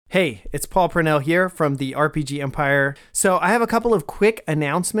Hey, it's Paul Purnell here from the RPG Empire. So I have a couple of quick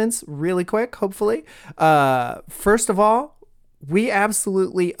announcements, really quick, hopefully. First of all, we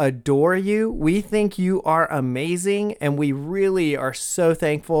absolutely adore you. We think you are amazing, and we really are so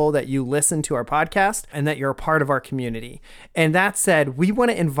thankful that you listen to our podcast and that you're a part of our community. And that said, we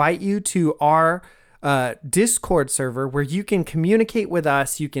want to invite you to our Discord server where you can communicate with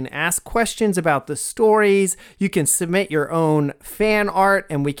us. You can ask questions about the stories. You can submit your own fan art,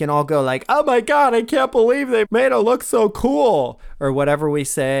 and we can all go like, "Oh my God, I can't believe they made it look so cool," or whatever we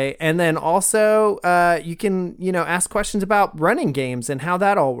say. And then also, you can, ask questions about running games and how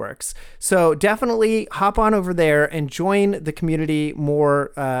that all works. So definitely hop on over there and join the community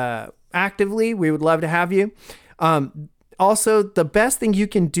more actively. We would love to have you. Also, the best thing you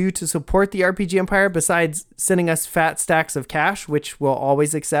can do to support the RPG Empire, besides sending us fat stacks of cash, which we'll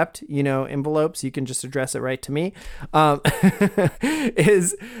always accept, envelopes, you can just address it right to me,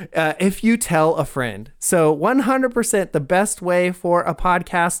 is if you tell a friend. So 100% the best way for a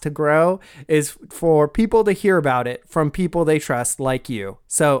podcast to grow is for people to hear about it from people they trust, like you.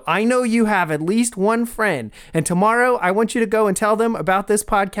 So I know you have at least one friend, and tomorrow I want you to go and tell them about this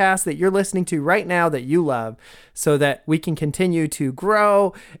podcast that you're listening to right now that you love, so that we can continue to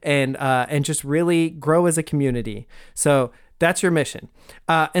grow and just really grow as a community. So that's your mission.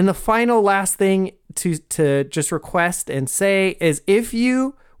 And the final last thing to just request and say is, if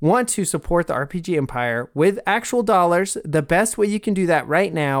you want to support the RPG Empire with actual dollars, the best way you can do that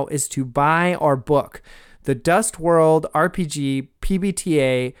right now is to buy our book, The Dust World RPG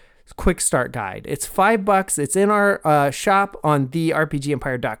PBTA Quick Start Guide. It's $5. It's in our shop on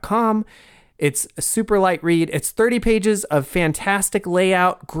therpgempire.com. It's a super light read. It's 30 pages of fantastic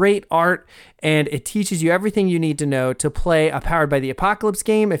layout, great art, and it teaches you everything you need to know to play a Powered by the Apocalypse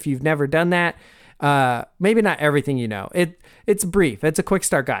game if you've never done that. Maybe not everything you know. It's brief. It's a quick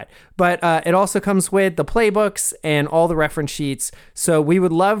start guide. But it also comes with the playbooks and all the reference sheets. So we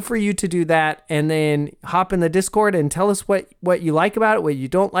would love for you to do that, and then hop in the Discord and tell us what you like about it, what you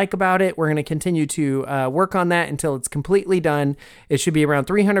don't like about it. We're going to continue to work on that until it's completely done. It should be around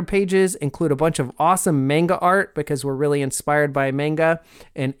 300 pages, include a bunch of awesome manga art because we're really inspired by manga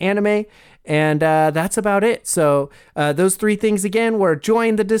and anime. And that's about it. So those three things again were: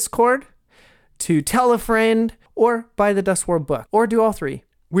 join the Discord, to tell a friend, or buy the Dust World book, or do all three.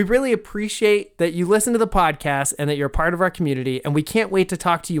 We really appreciate that you listen to the podcast and that you're part of our community, and we can't wait to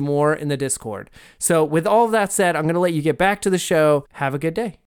talk to you more in the Discord. So with all of that said, I'm going to let you get back to the show. Have a good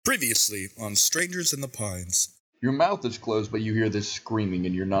day. Previously on Strangers in the Pines. Your mouth is closed, but you hear this screaming,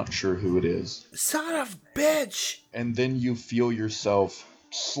 and you're not sure who it is. Son of bitch! And then you feel yourself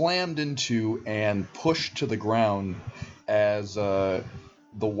slammed into and pushed to the ground as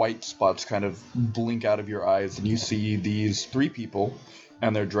the white spots kind of blink out of your eyes, and you see these three people,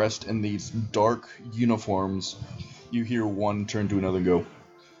 and they're dressed in these dark uniforms. You hear one turn to another and go,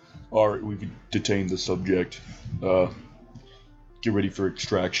 "Alright, we've detained the subject. Get ready for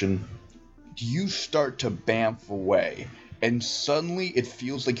extraction." You start to bamf away, and suddenly it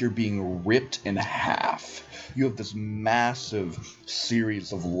feels like you're being ripped in half. You have this massive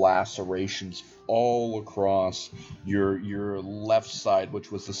series of lacerations all across your left side, which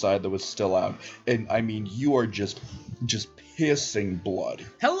was the side that was still out. And I mean, you are just pissing blood.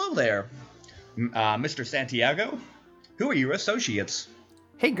 Hello there, Mr. Santiago. Who are your associates?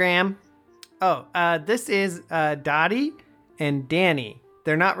 Hey, Graham. Oh, this is Dottie and Danny.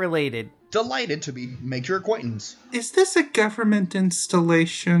 They're not related. Delighted to make your acquaintance. Is this a government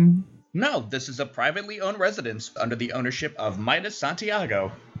installation? No, this is a privately owned residence under the ownership of Midas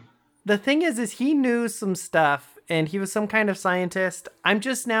Santiago. The thing is he knew some stuff, and he was some kind of scientist. I'm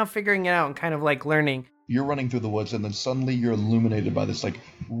just now figuring it out and kind of like learning. You're running through the woods, and then suddenly you're illuminated by this like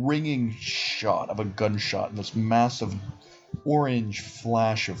ringing shot of a gunshot and this massive orange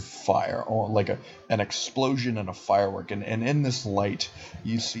flash of fire, or like an explosion and a firework. And in this light,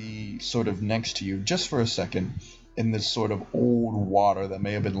 you see sort of next to you, just for a second, in this sort of old water that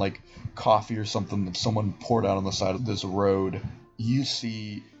may have been like coffee or something that someone poured out on the side of this road, you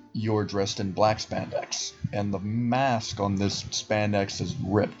see you're dressed in black spandex, and the mask on this spandex is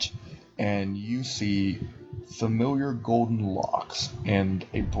ripped, and you see familiar golden locks and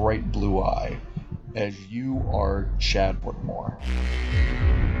a bright blue eye as you are Chad Whitmore.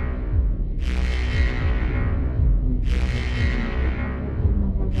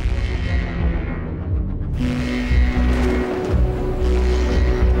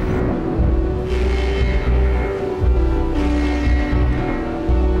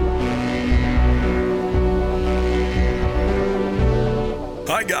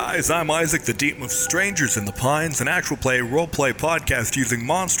 Hi guys, guys, I'm Isaac, the Demon of Strangers in the Pines, an actual play role-play podcast using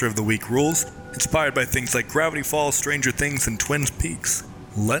Monster of the Week rules, inspired by things like Gravity Falls, Stranger Things, and Twin Peaks.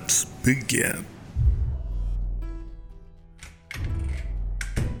 Let's begin.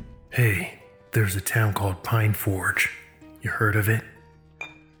 Hey, there's a town called Pine Forge. You heard of it?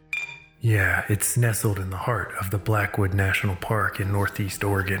 Yeah, it's nestled in the heart of the Blackwood National Park in northeast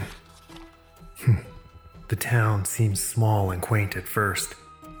Oregon. The town seems small and quaint at first,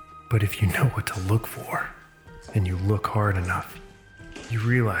 but if you know what to look for, and you look hard enough, you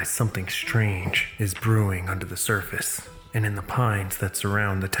realize something strange is brewing under the surface and in the pines that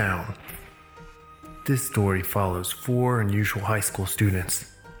surround the town. This story follows 4 unusual high school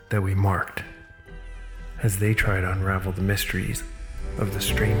students that we marked as they try to unravel the mysteries of the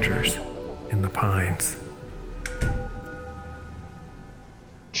strangers in the pines.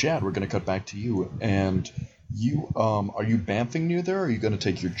 Chad, we're going to cut back to you, and you, are you bamfing near there, or are you going to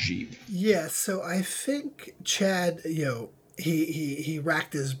take your Jeep? Yeah, so I think Chad, he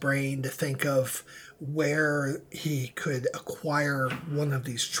racked his brain to think of where he could acquire one of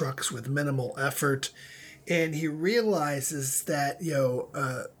these trucks with minimal effort, and he realizes that,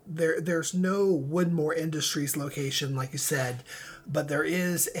 there's no Woodmore Industries location, like you said, but there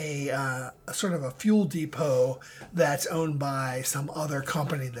is a sort of a fuel depot that's owned by some other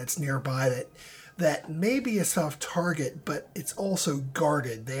company that's nearby that may be a soft target, but it's also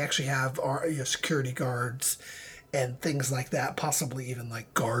guarded. They actually have security guards and things like that, possibly even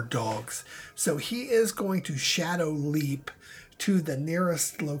like guard dogs. So he is going to shadow leap to the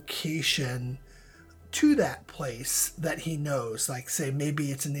nearest location to that place that he knows. Like, say,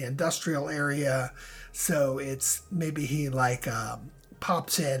 maybe it's in the industrial area, so it's maybe he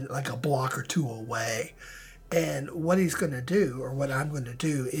pops in like a block or two away. And what he's going to do, or what I'm going to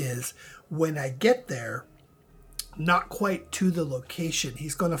do, is when I get there, not quite to the location,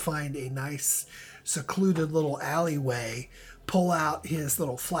 he's going to find a nice secluded little alleyway, pull out his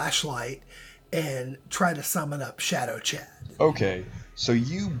little flashlight, and try to summon up Shadow Chad. Okay, so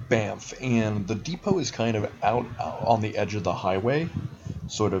you bamf, and the depot is kind of out on the edge of the highway.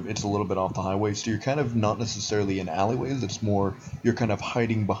 Sort of, it's a little bit off the highway, so you're kind of not necessarily in alleyways, it's more you're kind of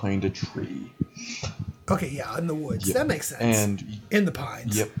hiding behind a tree. Okay, yeah, in the woods. Yep. That makes sense. And in the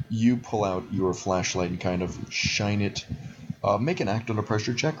pines. Yep, you pull out your flashlight and kind of shine it. Make an act under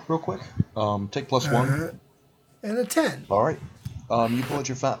pressure check real quick. Take +1. And a 10. All right. You pull out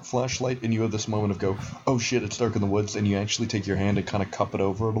your flashlight, and you have this moment of go, oh shit, it's dark in the woods, and you actually take your hand and kind of cup it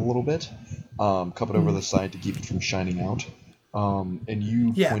over it a little bit. Cup it over the side to keep it from shining out. And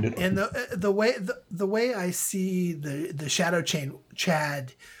you point it. And the way I see the Shadow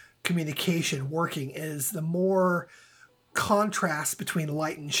Chad communication working is the more contrast between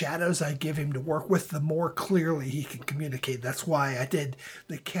light and shadows I give him to work with, the more clearly he can communicate. That's why I did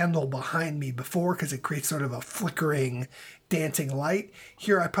the candle behind me before, because it creates sort of a flickering, dancing light.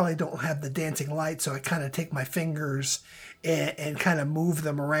 Here I probably don't have the dancing light, so I kind of take my fingers and kind of move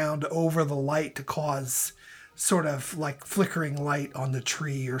them around over the light to cause sort of like flickering light on the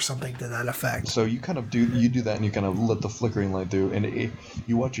tree or something to that effect. So you kind of do that, and you kind of let the flickering light through, and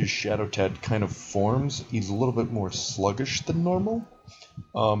you watch his Shadow Chad kind of forms. He's a little bit more sluggish than normal,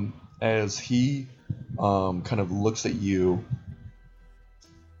 as he kind of looks at you,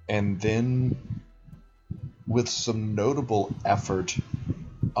 and then with some notable effort,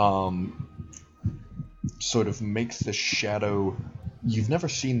 sort of makes the shadow. You've never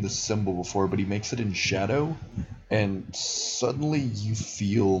seen this symbol before, but he makes it in shadow, and suddenly you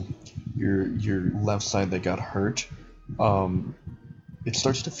feel your left side that got hurt. It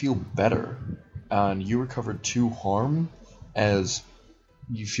starts to feel better, and you recover 2 harm as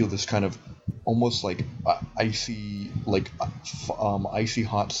you feel this kind of almost like icy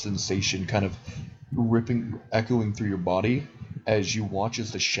hot sensation kind of echoing through your body as you watch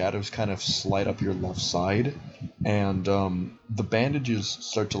as the shadows kind of slide up your left side, and the bandages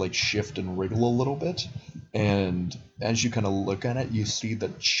start to like shift and wriggle a little bit, and as you kind of look at it, you see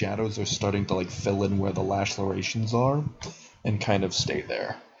that shadows are starting to like fill in where the lacerations are and kind of stay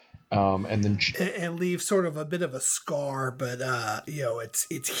there, and then and leave sort of a bit of a scar, but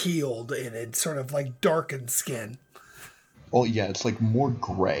it's healed, and it's sort of like darkened skin. Oh yeah, it's like more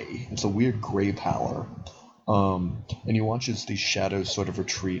gray. It's a weird gray pallor. And you watch as these shadows sort of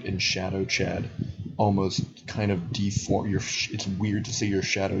retreat, and Shadow Chad almost kind of deform. It's weird to see your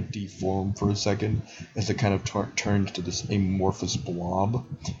shadow deform for a second as it kind of turns to this amorphous blob.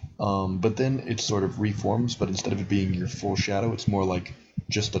 But then it sort of reforms, but instead of it being your full shadow, it's more like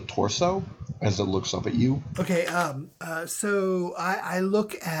just a torso as it looks up at you. Okay, so I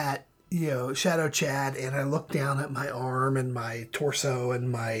look at Shadow Chad, and I look down at my arm and my torso and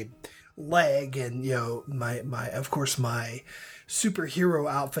my leg, and my of course my superhero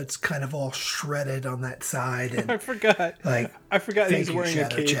outfit's kind of all shredded on that side. And I forgot. I forgot thank he's you, wearing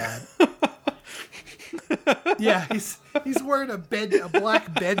Shadow a cape. Chad. Yeah, he's wearing a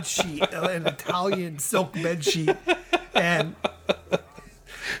black bed sheet, an Italian silk bed sheet, and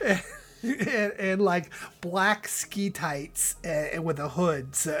like black ski tights and with a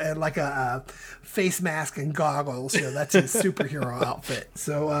hood, and like a face mask and goggles. That's his superhero outfit.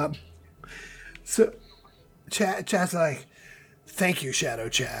 So Chad's like, thank you, Shadow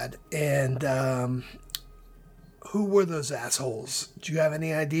Chad. And who were those assholes? Do you have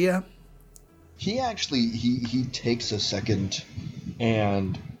any idea? He actually he takes a second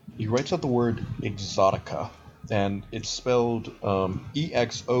and he writes out the word Exotica, and it's spelled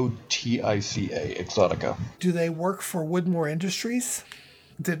Exotica, Exotica. Do they work for Woodmore Industries?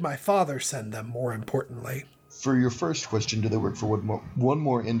 Did my father send them, more importantly? For your first question, do they work for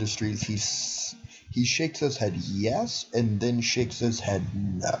Woodmore Industries? He shakes his head yes, and then shakes his head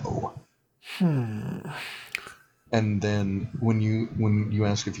no. And then when you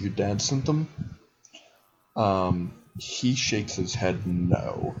ask if your dad sent them, he shakes his head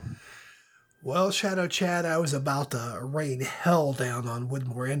no. Well, Shadow Chad, I was about to rain hell down on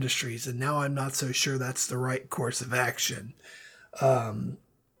Woodmore Industries, and now I'm not so sure that's the right course of action.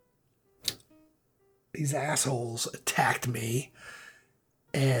 These assholes attacked me,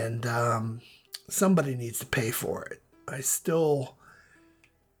 and somebody needs to pay for it.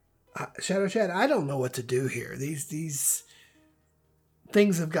 Shadow Chad, I don't know what to do here. These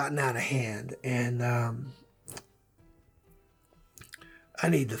things have gotten out of hand, and I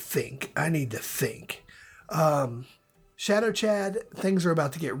need to think. Shadow Chad, things are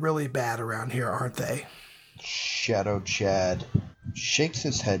about to get really bad around here, aren't they? Shadow Chad shakes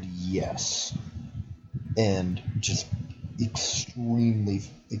his head yes, and just extreme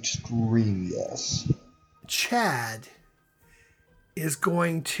yes. Chad is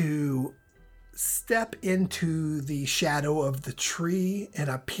going to step into the shadow of the tree and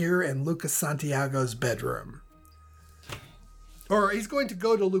appear in Lucas Santiago's bedroom. Or he's going to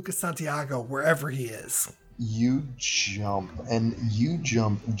go to Lucas Santiago wherever he is. You jump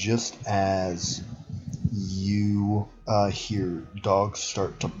just as you hear dogs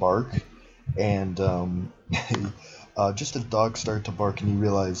start to bark, and just as dogs start to bark, and you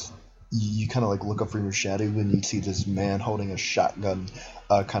realize you kind of like look up from your shadow and you see this man holding a shotgun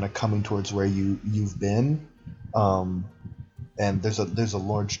kind of coming towards where you've been, and there's a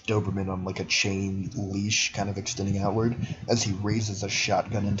large Doberman on like a chain leash kind of extending outward as he raises a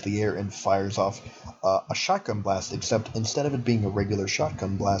shotgun into the air and fires off a shotgun blast, except instead of it being a regular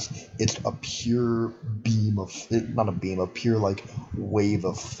shotgun blast, it's a pure pure like wave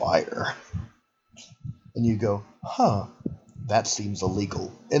of fire. And you go, that seems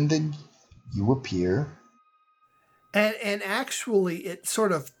illegal. And then you appear. And actually, it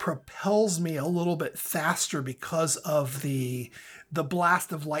sort of propels me a little bit faster because of the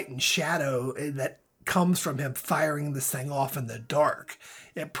blast of light and shadow that comes from him firing this thing off in the dark.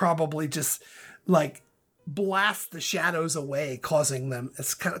 It probably just like blasts the shadows away, causing them.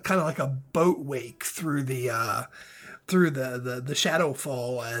 It's kind of like a boat wake through the shadow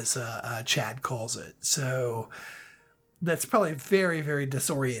fall, as Chad calls it. So that's probably very, very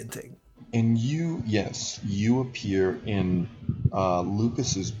disorienting. And you appear in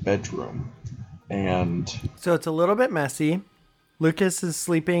Lucas's bedroom, and So it's a little bit messy. Lucas is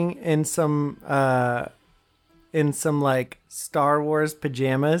sleeping in some like Star Wars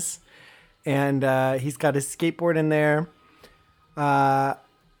pajamas, and he's got his skateboard in there.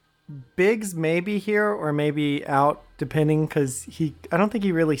 Biggs may be here or maybe out, depending, because I don't think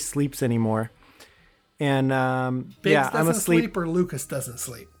he really sleeps anymore. And Biggs doesn't sleep, or Lucas doesn't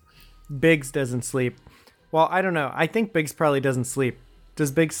sleep. Biggs doesn't sleep. Well, I don't know. I think Biggs probably doesn't sleep. Does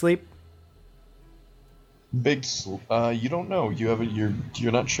Biggs sleep? Biggs, you don't know.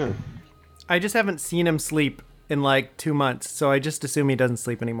 You're not sure. I just haven't seen him sleep in like 2 months, so I just assume he doesn't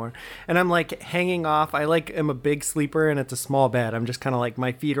sleep anymore. And I'm like hanging off. I like am a big sleeper, and it's a small bed. I'm just kind of like,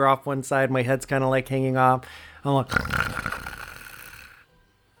 my feet are off one side, my head's kind of like hanging off. I'm like,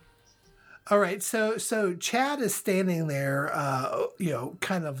 all right, so Chad is standing there,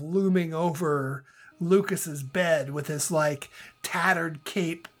 kind of looming over Lucas's bed with his like tattered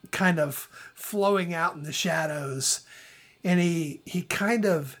cape kind of flowing out in the shadows, and he kind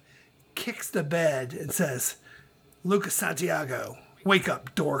of kicks the bed and says, "Lucas Santiago, wake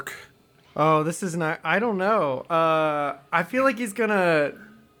up, dork." oh, this is not. I don't know. I feel like he's gonna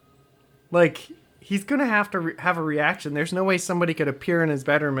like he's gonna have to have a reaction. There's no way somebody could appear in his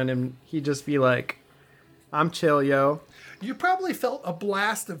bedroom and he'd just be like, "I'm chill, yo." You probably felt a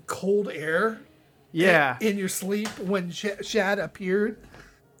blast of cold air. Yeah. In your sleep when Chad appeared.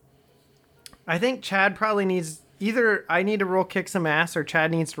 I think Chad probably needs either I need to roll kick some ass or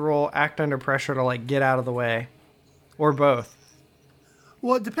Chad needs to roll act under pressure to like get out of the way, or both.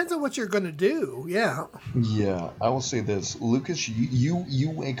 Well, it depends on what you're going to do. Yeah. Yeah, I will say this, Lucas. You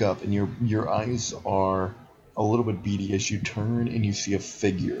wake up and your eyes are a little bit beady as you turn and you see a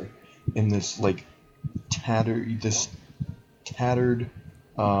figure in this like tattered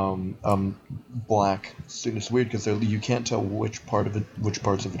black suit. It's weird because you can't tell which parts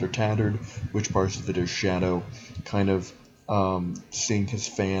of it are tattered, which parts of it are shadow. Kind of seeing his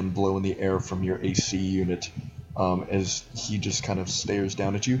fan blow in the air from your AC unit. As he just kind of stares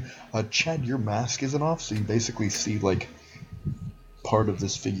down at you. Chad, your mask isn't off, so you basically see like part of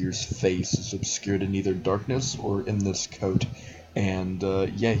this figure's face is obscured in either darkness or in this coat. And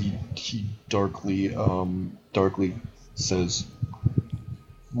he darkly says,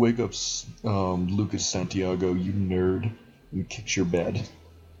 "Wake up, Lucas Santiago, you nerd," and kicks your bed.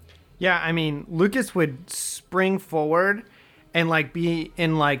 Yeah, I mean, Lucas would spring forward and like be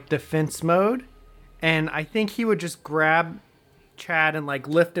in like defense mode. And I think he would just grab Chad and like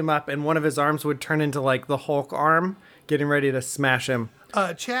lift him up, and one of his arms would turn into like the Hulk arm, getting ready to smash him.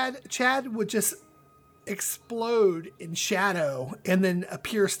 Chad would just explode in shadow and then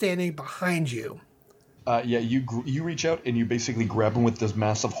appear standing behind you. You reach out and you basically grab him with this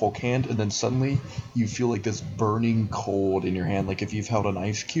massive Hulk hand, and then suddenly you feel like this burning cold in your hand, like if you've held an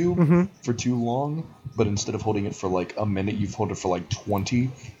ice cube for too long, but instead of holding it for like a minute, you've held it for like 20.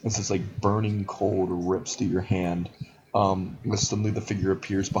 It's this like burning cold rips through your hand. Suddenly the figure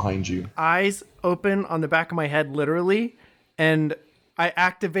appears behind you. Eyes open on the back of my head, literally, and I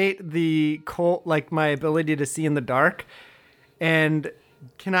activate the cold, like my ability to see in the dark. And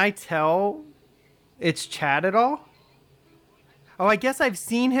can I tell it's Chad at all? Oh, I guess I've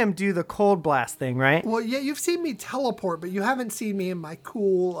seen him do the cold blast thing, right? Well, yeah, you've seen me teleport, but you haven't seen me in my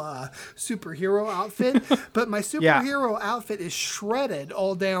cool superhero outfit. But my superhero outfit is shredded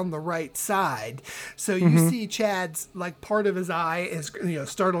all down the right side. So you see Chad's, like, part of his eye is,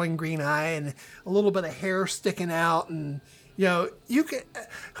 startling green eye and a little bit of hair sticking out. And, you can,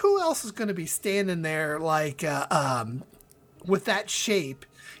 who else is going to be standing there, like, with that shape?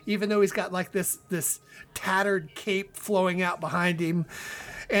 Even though he's got like this tattered cape flowing out behind him,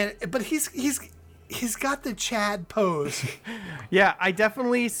 but he's got the Chad pose. Yeah, I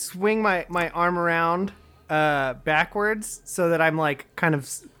definitely swing my arm around backwards so that I'm like kind of,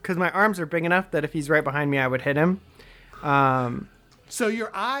 because my arms are big enough that if he's right behind me, I would hit him. So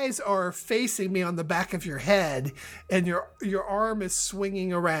your eyes are facing me on the back of your head, and your arm is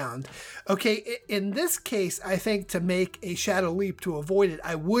swinging around. Okay, in this case, I think to make a shadow leap to avoid it,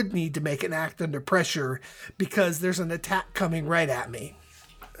 I would need to make an act under pressure because there's an attack coming right at me.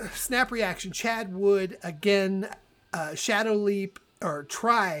 Snap reaction. Chad would, again, shadow leap, or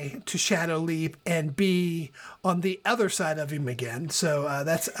try to shadow leap and be on the other side of him again. So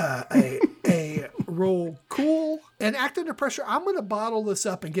that's a roll cool. And act under pressure, I'm going to bottle this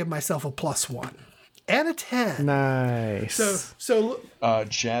up and give myself a +1. And a 10. Nice. So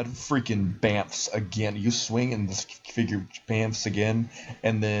Chad freaking bamfs again. You swing and this figure bamfs again.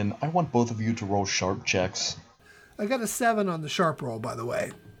 And then I want both of you to roll sharp checks. I got a 7 on the sharp roll, by the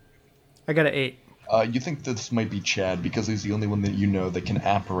way. I got an 8. You think this might be Chad because he's the only one that you know that can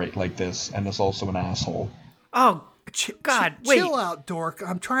apparate like this, and is also an asshole. Oh, God, wait. Chill out, dork.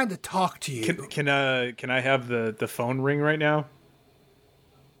 I'm trying to talk to you. Can I have the phone ring right now?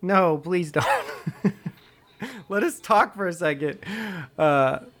 No, please don't. Let us talk for a second.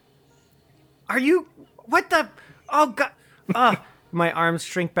 Are you... What the... Oh, God. My arms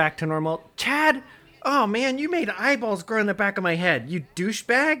shrink back to normal. Chad? Oh, man, you made eyeballs grow in the back of my head. You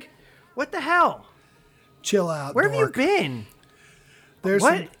douchebag? What the hell? Chill out, Where have dork. you been?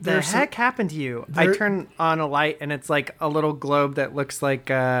 What the heck happened to you? I turn on a light and it's like a little globe that looks like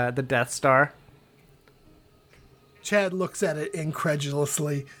the Death Star. Chad looks at it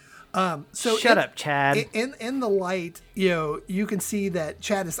incredulously. Shut up, Chad. In the light, you can see that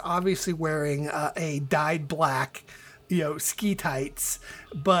Chad is obviously wearing a dyed black, ski tights,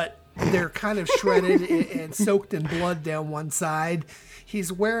 but they're kind of shredded and soaked in blood down one side.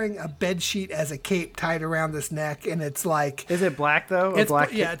 He's wearing a bed sheet as a cape tied around his neck, and it's like... Is it black, though?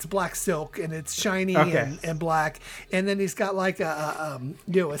 It's black silk, and it's shiny and black. And then he's got like a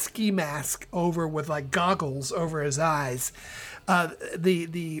ski mask over with like goggles over his eyes.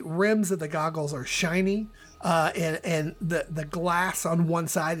 The rims of the goggles are shiny, and the glass on one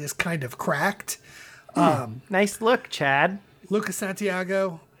side is kind of cracked. Nice look, Chad. Lucas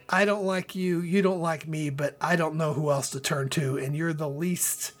Santiago, I don't like you. You don't like me, but I don't know who else to turn to, and you're the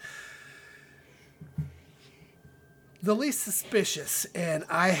least suspicious, and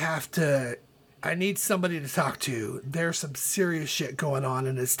I need somebody to talk to. There's some serious shit going on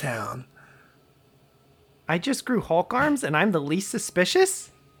in this town. I just grew Hulk arms and I'm the least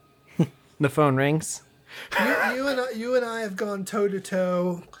suspicious? The phone rings. You and I have gone toe to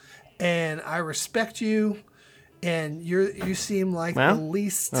toe, and I respect you, and you seem like the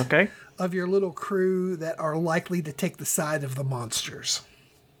least of your little crew that are likely to take the side of the monsters.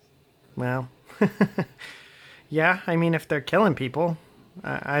 Well, yeah, I mean, if they're killing people,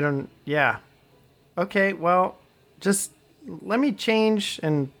 I don't, yeah. Okay, well, just let me change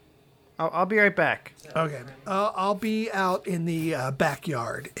and I'll be right back. Okay. I'll be out in the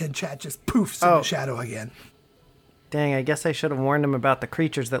backyard, and Chad just poofs in the shadow again. Dang, I guess I should have warned him about the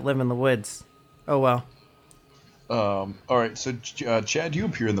creatures that live in the woods. Oh, well. All right, so Chad, you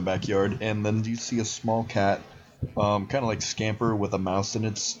appear in the backyard, and then you see a small cat, kind of like scamper with a mouse in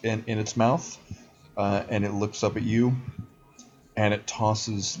its mouth, and it looks up at you, and it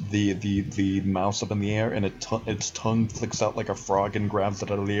tosses the mouse up in the air, and its tongue flicks out like a frog and grabs it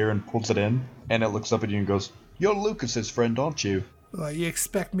out of the air and pulls it in, and it looks up at you and goes, "You're Lucas's friend, aren't you?" Well, you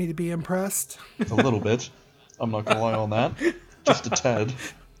expect me to be impressed? A little bit. I'm not gonna lie on that. Just a tad.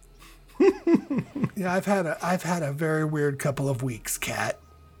 Yeah, I've had a very weird couple of weeks, Cat.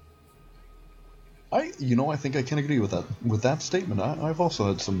 I think I can agree with that. With that statement, I've also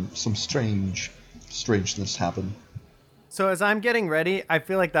had some strangeness happen. So as I'm getting ready, I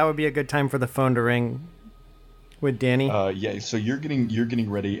feel like that would be a good time for the phone to ring with Danny. Yeah. So you're getting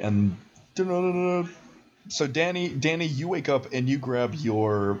ready, and so Danny, you wake up and you grab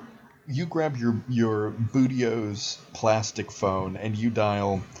your Bootio's plastic phone and you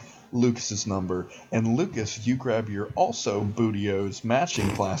dial Lucas's number, and Lucas, you grab your also Bootio's matching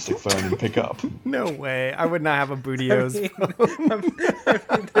plastic phone and pick up. No way. I would not have a Bootio's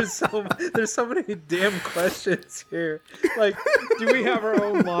phone. There's so many damn questions here. Like, do we have our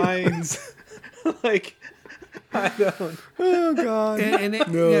own lines? Like, I don't. Oh, God.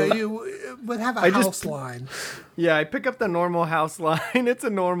 You would have a house line. Yeah, I pick up the normal house line. It's a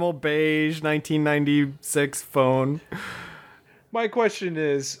normal beige 1996 phone. My question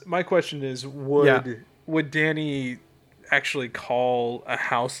is, would Danny actually call a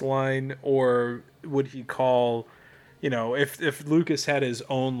house line, or would he call, if Lucas had his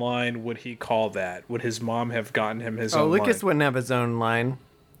own line, would he call that? Would his mom have gotten him his own line? Oh, Lucas wouldn't have his own line.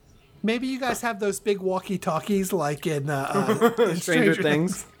 Maybe you guys have those big walkie-talkies like in Stranger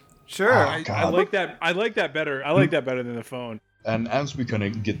Things. Sure. I like that. I like that better. I like that better than the phone. And as we kind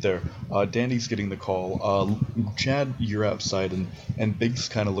of get there, Danny's getting the call. Chad, you're outside, and Biggs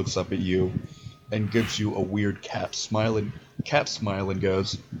kind of looks up at you and gives you a weird cat smile and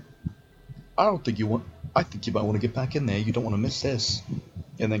goes, I think you might want to get back in there. You don't want to miss this.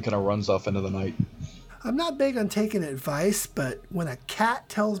 And then kind of runs off into the night. I'm not big on taking advice, but when a cat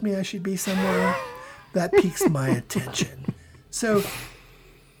tells me I should be somewhere, that piques my attention. So,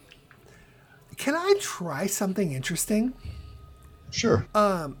 can I try something interesting? Sure.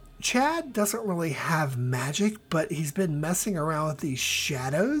 Chad doesn't really have magic, but he's been messing around with these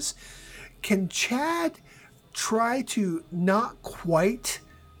shadows. Can Chad try to not quite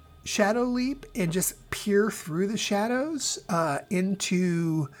shadow leap and just peer through the shadows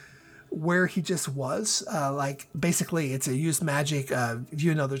into where he just was? Like, basically, it's a use magic,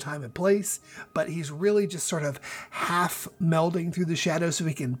 view another time and place, but he's really just sort of half melding through the shadows so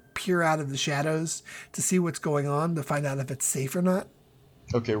he can peer out of the shadows to see what's going on, to find out if it's safe or not.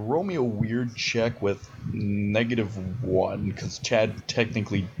 Okay, roll me a weird check with -1, because Chad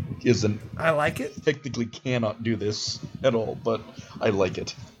technically isn't... I like it. Technically cannot do this at all, but I like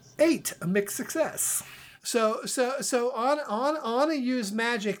it. 8, a mixed success. So on a use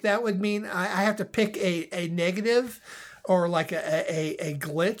magic, that would mean I have to pick a negative or like a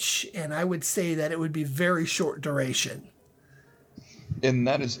glitch, and I would say that it would be very short duration. And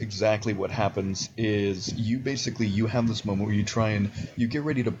that is exactly what happens. Is you have this moment where you get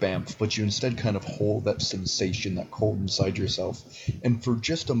ready to bamf, but you instead kind of hold that sensation, that cold inside yourself, and for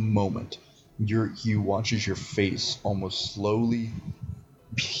just a moment, you watch as your face almost slowly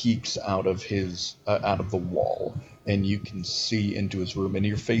peeks out of the wall, and you can see into his room, and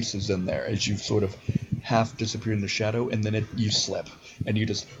your face is in there as you sort of half disappear in the shadow, and then you slip, and you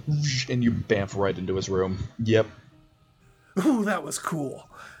bamf right into his room. Yep. Ooh, that was cool.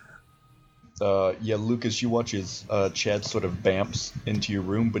 Yeah, Lucas, you watch as Chad sort of bamps into your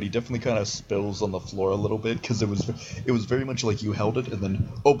room, but he definitely kind of spills on the floor a little bit because it was very much like you held it, and then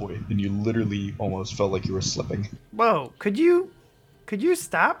oh boy, and you literally almost felt like you were slipping. Whoa, could you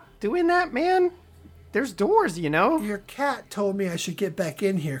stop doing that, man? There's doors, you know? Your cat told me I should get back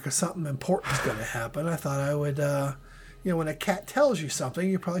in here because something important's going to happen. I thought I would, when a cat tells you something,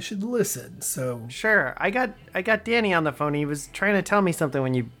 you probably should listen. So Sure, I got Danny on the phone. He was trying to tell me something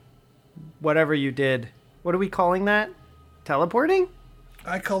when whatever you did. What are we calling that? Teleporting?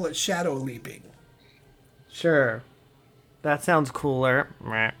 I call it shadow leaping. Sure. That sounds cooler.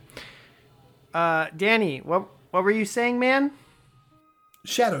 Meh. Danny, what were you saying, man?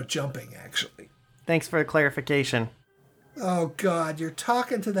 Shadow jumping, actually. Thanks for the clarification. Oh, God, you're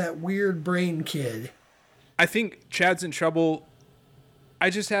talking to that weird brain kid. I think Chad's in trouble. I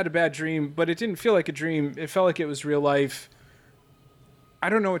just had a bad dream, but it didn't feel like a dream. It felt like it was real life. I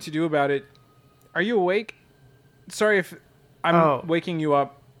don't know what to do about it. Are you awake? Sorry if I'm waking you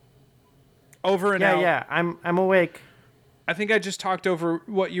up. Over and out. Yeah, I'm awake. I think I just talked over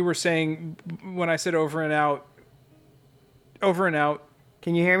what you were saying when I said over and out. Over and out.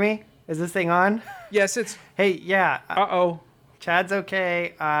 Can you hear me? Is this thing on? Yes, it's... Hey, yeah. Uh-oh. Chad's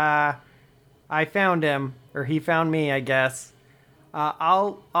okay. I found him, or he found me, I guess.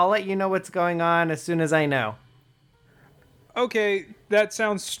 I'll let you know what's going on as soon as I know. Okay, that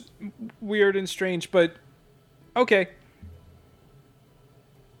sounds weird and strange, but okay.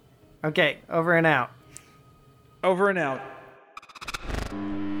 Okay, over and out. Over and out.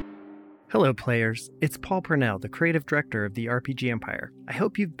 Hello, players. It's Paul Purnell, the creative director of the RPG Empire. I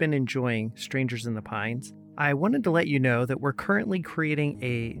hope you've been enjoying Strangers in the Pines. I wanted to let you know that we're currently creating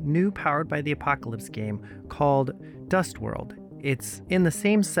a new Powered by the Apocalypse game called Dust World. It's in the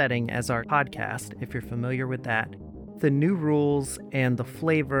same setting as our podcast, if you're familiar with that. The new rules and the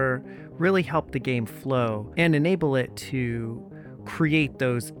flavor really help the game flow and enable it to create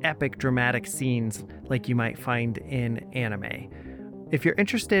those epic dramatic scenes like you might find in anime. If you're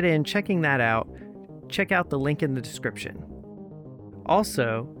interested in checking that out, check out the link in the description.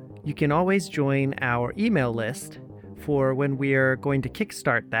 Also, you can always join our email list for when we are going to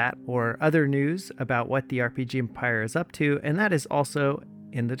kickstart that or other news about what the RPG Empire is up to, and that is also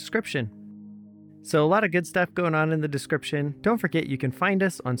in the description. So a lot of good stuff going on in the description. Don't forget you can find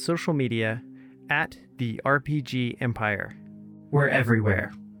us on social media at the RPG Empire. We're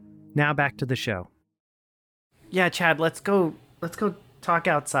everywhere. Now back to the show. Yeah, Chad, let's go talk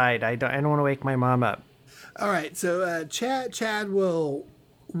outside. I don't want to wake my mom up. All right, so Chad will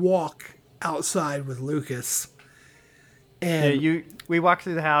walk outside with Lucas. And we walk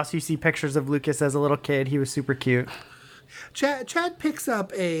through the house. You see pictures of Lucas as a little kid. He was super cute. Chad picks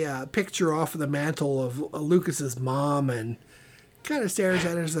up a picture off of the mantle of Lucas's mom and kind of stares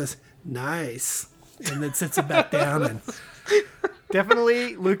at it and says, "Nice," and then sits it back down. And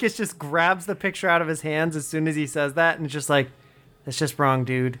definitely, Lucas just grabs the picture out of his hands as soon as he says that, and it's just like, "That's just wrong,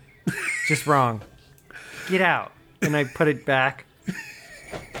 dude. Just wrong. Get out." And I put it back.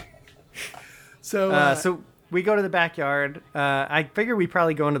 So we go to the backyard. I figure we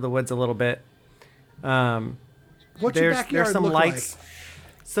probably go into the woods a little bit. What's your backyard there's some look lights. like?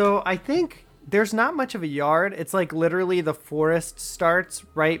 So I think there's not much of a yard. It's like literally the forest starts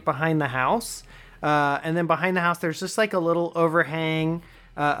right behind the house. And then behind the house, there's just like a little overhang,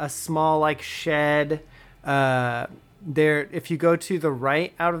 a small like shed. If you go to the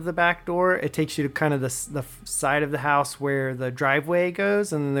right out of the back door, it takes you to kind of the side of the house where the driveway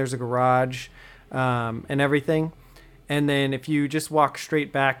goes. And then there's a garage and everything. And then if you just walk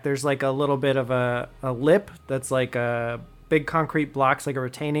straight back, there's like a little bit of a lip that's like a big concrete blocks, like a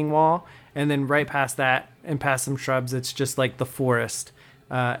retaining wall. And then right past that and past some shrubs, it's just like the forest.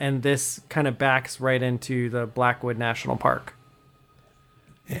 And this kind of backs right into the Blackwood National Park.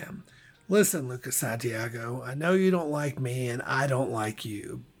 Yeah. Listen, Lucas Santiago, I know you don't like me and I don't like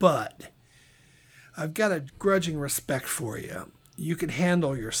you, but I've got a grudging respect for you. You can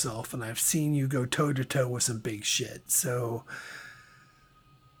handle yourself, and I've seen you go toe-to-toe with some big shit. So,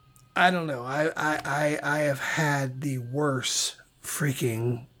 I don't know. I have had the worst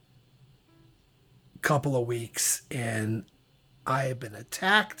freaking couple of weeks, and I have been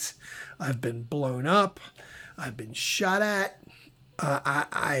attacked. I've been blown up. I've been shot at.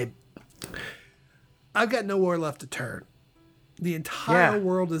 I've got nowhere left to turn. The entire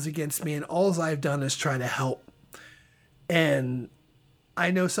world is against me, and all I've done is try to help. And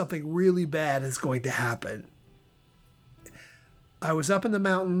I know something really bad is going to happen. I was up in the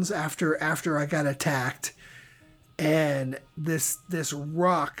mountains after I got attacked, and this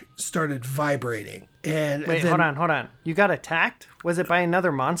rock started vibrating. And Wait, then, hold on. You got attacked? Was it by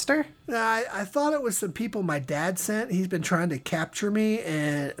another monster? I thought it was some people my dad sent. He's been trying to capture me,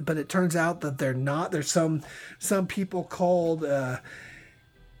 but it turns out that they're not. There's some people called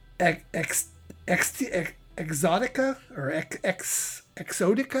Exotica or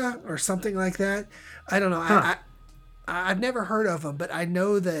Exotica or something like that. I don't know. Huh. I've never heard of them, but I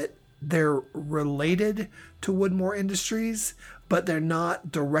know that they're related to Woodmore Industries, but they're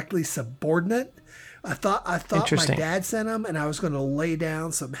not directly subordinate. I thought my Interesting. dad sent them, and I was going to lay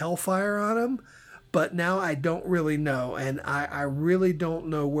down some hellfire on them, but now I don't really know, and I really don't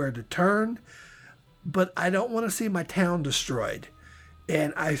know where to turn. But I don't want to see my town destroyed,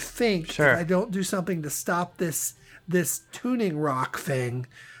 and I think Sure. if I don't do something to stop this tuning rock thing,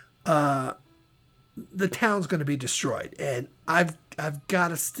 the town's going to be destroyed, and I've got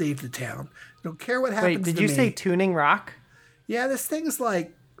to save the town. I don't care what happens. Wait, did to you me. say tuning rock? Yeah, this thing's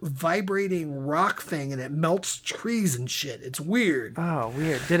like vibrating rock thing, and it melts trees and shit. It's weird. Oh,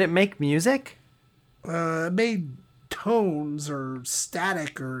 weird. Did it make music? It made tones or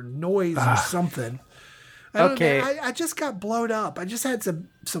static or noise or something. I don't Okay. know. I just got blowed up. I just had some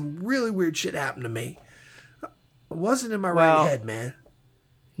really weird shit happen to me. I wasn't in my Well- right head, man.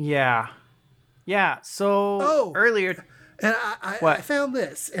 Yeah. Yeah, so earlier... And What? I found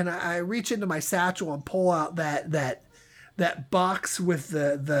this, and I reach into my satchel and pull out that box with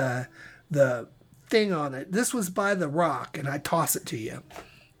the thing on it. This was by the rock, and I toss it to you.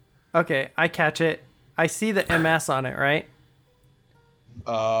 Okay, I catch it. I see the MS on it, right?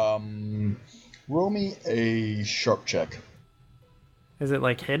 Roll me a sharp check. Is it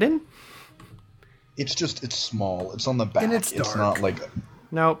like hidden? It's small. It's on the back. And it's It's dark. not like.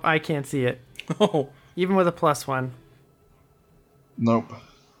 Nope, I can't see it. Oh, Even with a +1. Nope.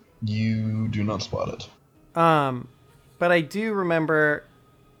 You do not spot it. But I do remember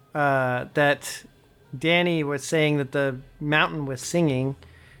that Danny was saying that the mountain was singing.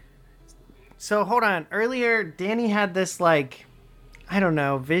 So hold on. Earlier, Danny had this, like, I don't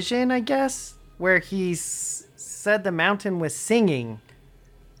know, vision, I guess, where he said the mountain was singing.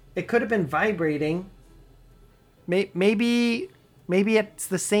 It could have been vibrating. Maybe it's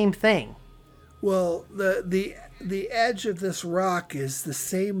the same thing. Well, the edge of this rock is the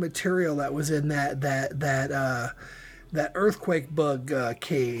same material that was in that earthquake bug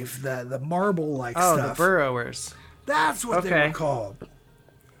cave, the marble like Oh, stuff. the burrowers. That's what they Okay. were called.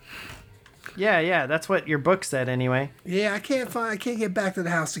 Yeah, that's what your book said anyway. Yeah, I can't get back to the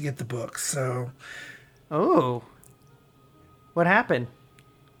house to get the books. So, Oh. What happened?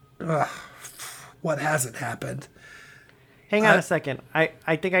 what hasn't happened? Hang on a second.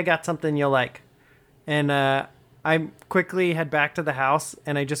 I think I got something you'll like. And I quickly head back to the house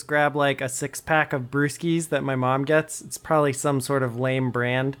and I just grab like a 6-pack of brewskis that my mom gets. It's probably some sort of lame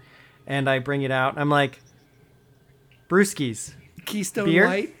brand. And I bring it out. I'm like, brewskis. Keystone Beer?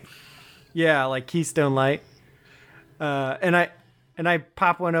 Light. Yeah, like Keystone Light. And I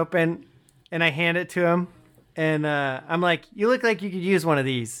pop one open and I hand it to him. And I'm like, you look like you could use one of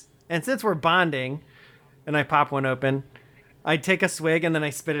these. And since we're bonding, and I pop one open, I take a swig and then I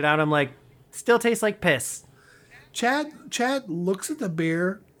spit it out. I'm like, still tastes like piss. Chad looks at the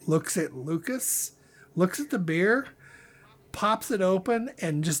beer, looks at Lucas, looks at the beer, pops it open,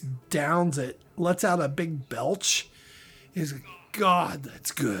 and just downs it. Lets out a big belch. He's like, God,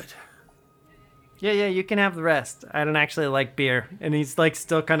 that's good. Yeah, you can have the rest. I don't actually like beer. And he's like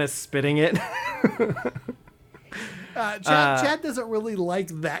still kind of spitting it. Chad doesn't really like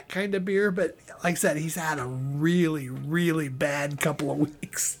that kind of beer, but like I said, he's had a really, really bad couple of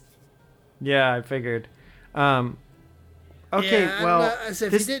weeks. Yeah, I figured. Okay, Yeah, I well, don't know. So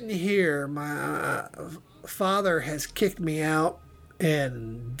if this- you didn't hear, my father has kicked me out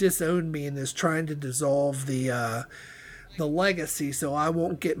and disowned me and is trying to dissolve the legacy, so I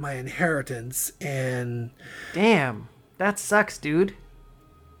won't get my inheritance. And damn, that sucks, dude.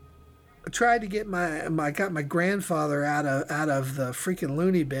 I tried to get got my grandfather out of the freaking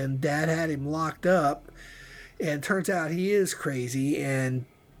loony bin. Dad had him locked up, and it turns out he is crazy and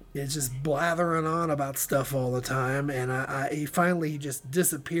is just blathering on about stuff all the time. And he finally just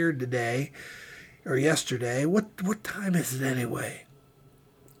disappeared today or yesterday. What time is it anyway?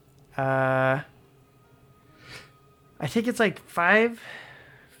 I think it's like 5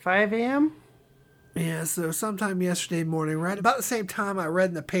 a.m. Yeah, so sometime yesterday morning, right about the same time I read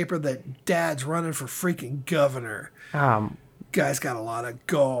in the paper that Dad's running for freaking governor. Guy's got a lot of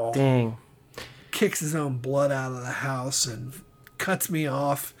gall. Dang. Kicks his own blood out of the house and cuts me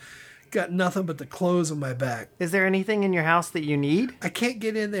off, got nothing but the clothes on my back. Is there anything in your house that you need? I can't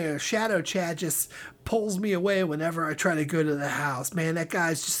get in there. Shadow Chad just pulls me away whenever I try to go to the house. Man, that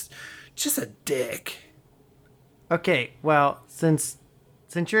guy's just a dick. Okay, well, since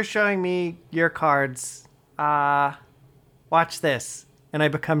you're showing me your cards, watch this. And I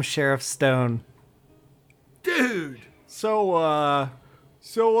become Sheriff Stone. Dude! So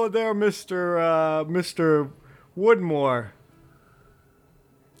there, Mr. Woodmore.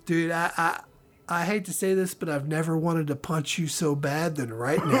 Dude, I hate to say this, but I've never wanted to punch you so bad than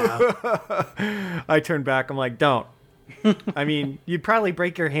right now. I turn back. I'm like, don't. I mean, you'd probably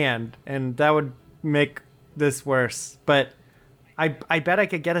break your hand, and that would make this worse. But I bet I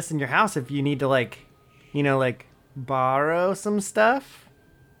could get us in your house if you need to, like, borrow some stuff.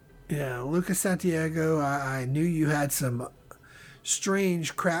 Yeah, Lucas Santiago, I knew you had some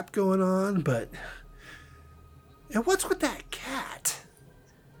strange crap going on, but... And what's with that cat?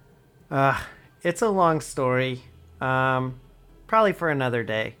 It's a long story. Probably for another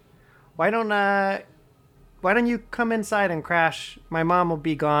day. Why don't you come inside and crash? My mom will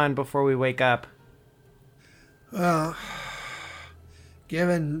be gone before we wake up. Well,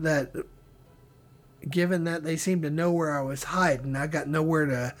 given that they seem to know where I was hiding, I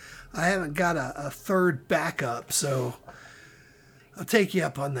haven't got a third backup, so I'll take you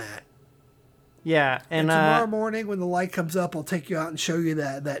up on that. Yeah, and tomorrow morning when the light comes up, I'll take you out and show you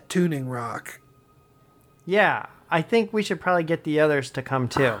that tuning rock. Yeah, I think we should probably get the others to come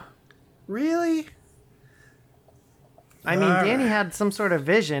too. Really? I mean, Danny had some sort of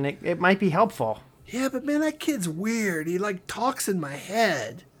vision. It might be helpful. Yeah, but man, that kid's weird. He talks in my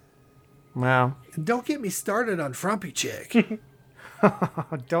head. Wow. And don't get me started on Frumpy Chick.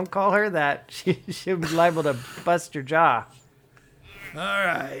 Don't call her that. She'll be liable to bust your jaw. All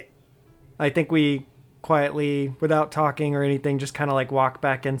right. I think we quietly, without talking or anything, just kind of walk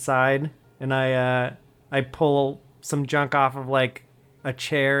back inside, and I pull some junk off of a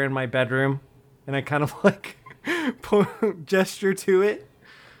chair in my bedroom, and I kind of gesture to it.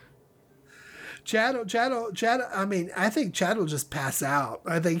 Chad. I mean, I think Chad will just pass out.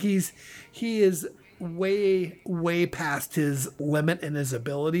 I think he is way past his limit and his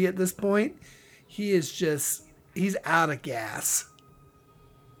ability at this point. He's out of gas.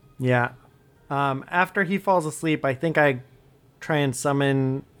 Yeah. After he falls asleep, I think I try and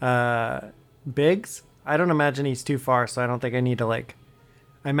summon Biggs. I don't imagine he's too far, so I don't think I need to I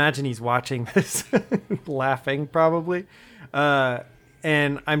imagine he's watching this, laughing probably.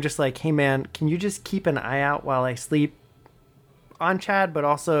 And I'm just like, hey man, can you just keep an eye out while I sleep on Chad, but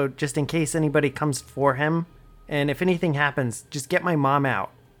also just in case anybody comes for him. And if anything happens, just get my mom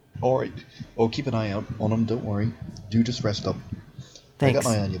out. All right. Oh, keep an eye out on him. Don't worry. Do just rest up. Thanks. I got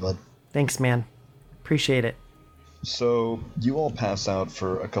my eye on you, bud. Thanks, man. Appreciate it. So you all pass out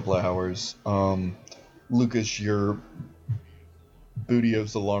for a couple of hours. Lucas, your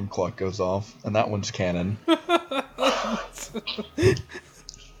Bootio's alarm clock goes off, and that one's canon.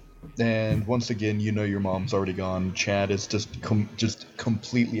 And once again, you know your mom's already gone. Chad is just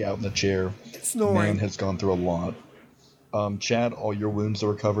completely out in the chair. Snoring. Man has gone through a lot. Chad, all your wounds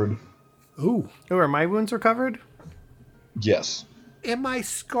are recovered. Ooh. Oh, are my wounds recovered? Yes. Am I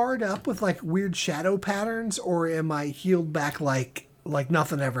scarred up with weird shadow patterns, or am I healed back like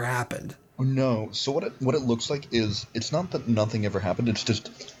nothing ever happened? No. So what it looks like is it's not that nothing ever happened. It's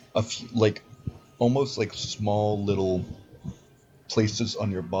just a few, almost small little places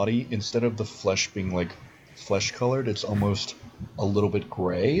on your body. Instead of the flesh being flesh colored, it's almost a little bit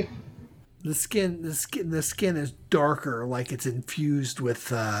gray. The skin is darker, like it's infused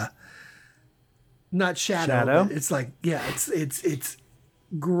with not shadow. But it's it's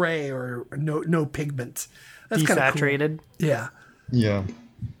gray or no pigment. That's kind of desaturated. Cool. Yeah. Yeah.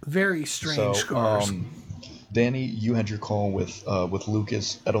 Very strange scars. Danny, you had your call with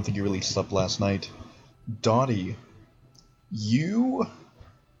Lucas. I don't think you really slept last night. Dottie, you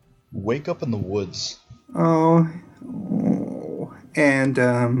wake up in the woods. Oh. And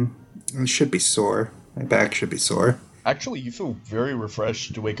I should be sore. My back should be sore. Actually, you feel very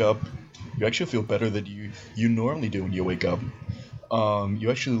refreshed to wake up. You actually feel better than you normally do when you wake up. You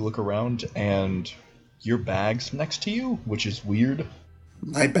actually look around and your bag's next to you, which is weird.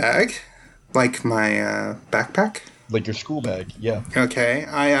 My bag? Like my backpack? Like your school bag, yeah. Okay,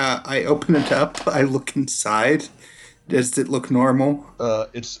 I open it up, I look inside. Does it look normal?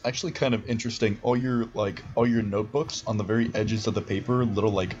 It's actually kind of interesting. All your notebooks on the very edges of the paper,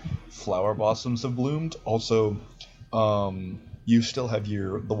 little flower blossoms have bloomed. Also, You still have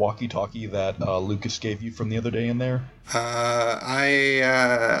the walkie-talkie that Lucas gave you from the other day in there?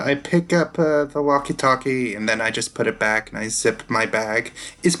 I pick up the walkie-talkie and then I just put it back and I zip my bag.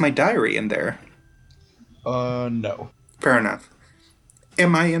 Is my diary in there? No. Fair enough.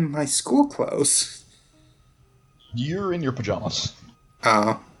 Am I in my school clothes? You're in your pajamas.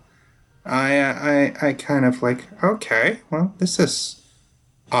 Oh. I kind of like, okay, well, this is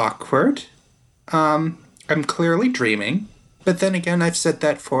awkward. I'm clearly dreaming, but then again, I've said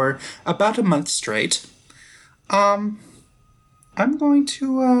that for about a month straight. I'm going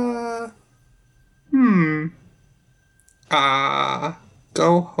to,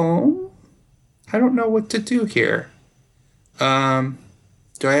 go home? I don't know what to do here. I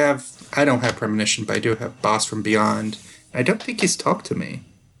don't have premonition, but I do have Boss from Beyond. I don't think he's talked to me.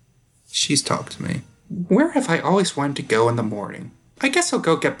 She's talked to me. Where have I always wanted to go in the morning? I guess I'll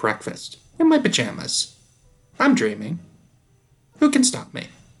go get breakfast. In my pajamas. I'm dreaming. Who can stop me?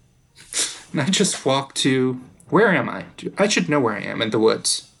 And I just walk to... Where am I? I should know where I am, in the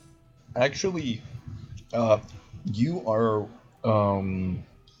woods. Actually, you are...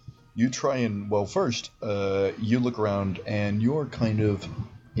 you try and... Well, first, you look around and you're kind of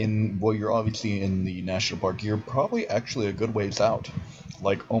in... Well, you're obviously in the national park. You're probably actually a good ways out.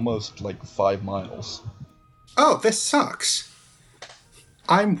 Almost 5 miles. Oh, this sucks.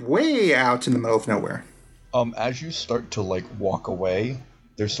 I'm way out in the middle of nowhere. As you start to walk away,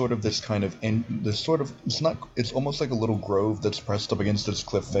 there's sort of this kind of it's almost like a little grove that's pressed up against this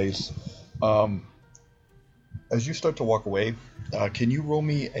cliff face. As you start to walk away, can you roll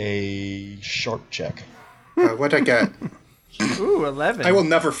me a sharp check? What'd I get? Ooh, 11. I will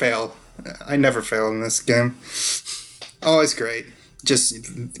never fail. I never fail in this game. Always great.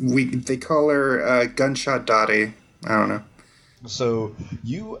 They call her Gunshot Dottie. I don't know. So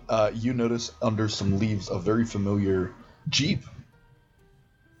you notice under some leaves a very familiar Jeep.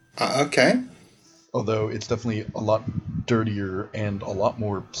 Okay. Although it's definitely a lot dirtier and a lot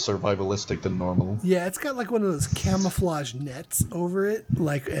more survivalistic than normal. Yeah, it's got one of those camouflage nets over it,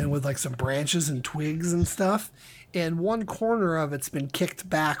 and with some branches and twigs and stuff. And one corner of it's been kicked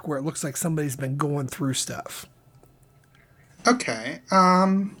back where it looks like somebody's been going through stuff. Okay.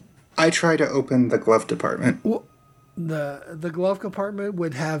 I try to open the glove department. Well, the glove compartment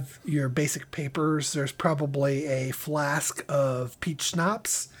would have your basic papers. There's probably a flask of peach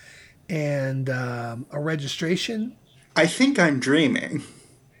schnapps and a registration. I think I'm dreaming.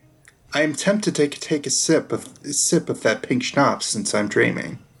 I am tempted to take a sip of that pink schnapps since I'm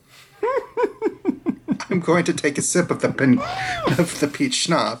dreaming. I'm going to take a sip of the peach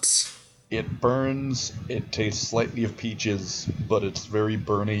schnapps. It burns, it tastes slightly of peaches, but it's very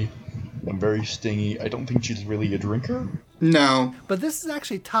burny and very stingy. I don't think she's really a drinker. No. But this is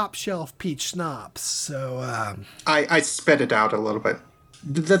actually top shelf peach schnapps, so... I spit it out a little bit.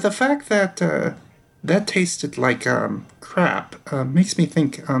 The fact that that tasted like crap makes me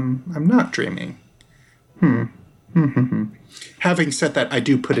think I'm not dreaming. Having said that, I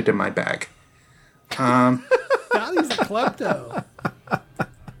do put it in my bag. Now he's a klepto.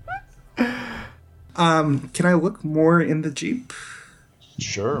 Can I look more in the Jeep?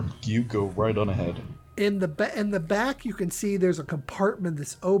 Sure, you go right on ahead. In the back, you can see there's a compartment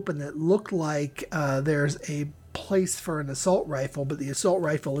that's open that looked like there's a place for an assault rifle, but the assault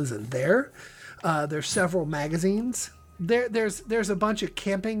rifle isn't there. There's several magazines. There's a bunch of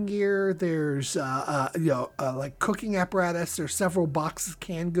camping gear. There's cooking apparatus. There's several boxes of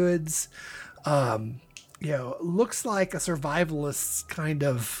canned goods. Looks like a survivalist kind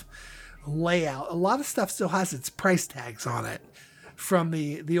of layout. A lot of stuff still has its price tags on it from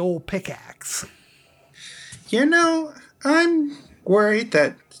the old pickaxe. I'm worried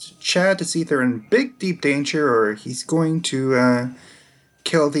that Chad is either in big, deep danger or he's going to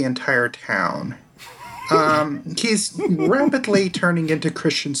kill the entire town. He's rapidly turning into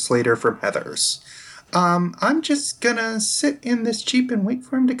Christian Slater from Heathers. I'm just gonna sit in this Jeep and wait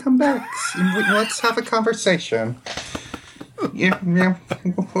for him to come back. Let's have a conversation. Yeah,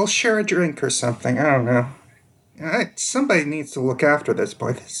 we'll share a drink or something. I don't know. Somebody needs to look after this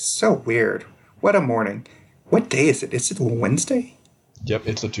boy. This is so weird. What a morning. What day is it? Is it Wednesday? Yep,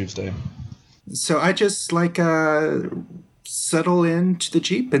 it's a Tuesday. So I just settle into the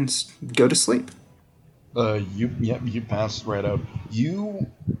Jeep and go to sleep. You pass right out. You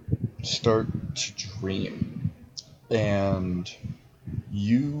start to dream, and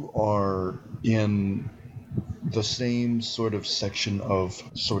you are in the same sort of section of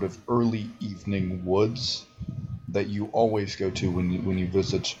sort of early evening woods that you always go to when you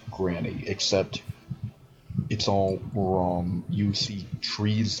visit Granny, except it's all wrong. You see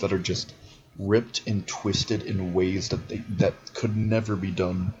trees that are just ripped and twisted in ways that could never be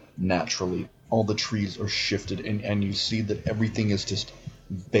done naturally. All the trees are shifted, and you see that everything is just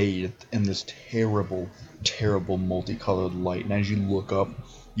bathed in this terrible, terrible multicolored light. And as you look up,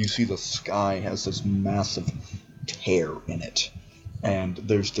 you see the sky has this massive tear in it, and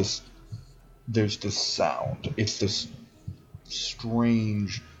there's this sound. It's this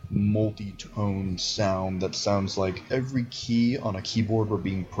strange multi-tone sound that sounds like every key on a keyboard were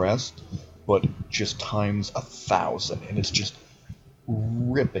being pressed, but just times 1,000, and it's just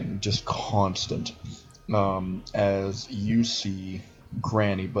ripping, just constant. As you see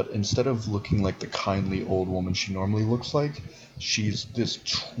Granny, but instead of looking like the kindly old woman she normally looks like, she's this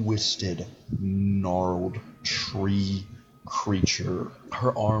twisted, gnarled tree creature.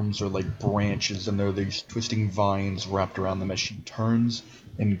 Her arms are like branches, and there are these twisting vines wrapped around them as she turns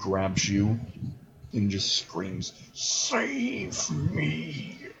and grabs you and just screams, "Save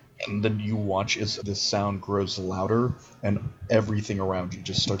me!" And then you watch as the sound grows louder and everything around you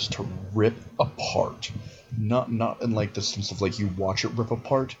just starts to rip apart. Not in like the sense of like you watch it rip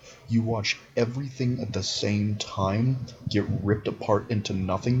apart, you watch everything at the same time get ripped apart into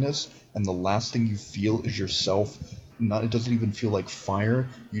nothingness, and the last thing you feel is yourself. It doesn't even feel like fire,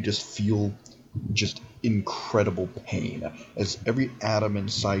 you just feel just incredible pain as every atom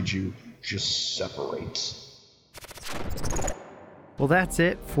inside you just separates. Well, that's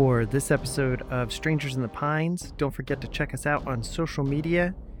it for this episode of Strangers in the Pines. Don't forget to check us out on social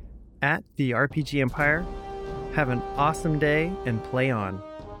media at the RPG Empire. Have an awesome day and play on.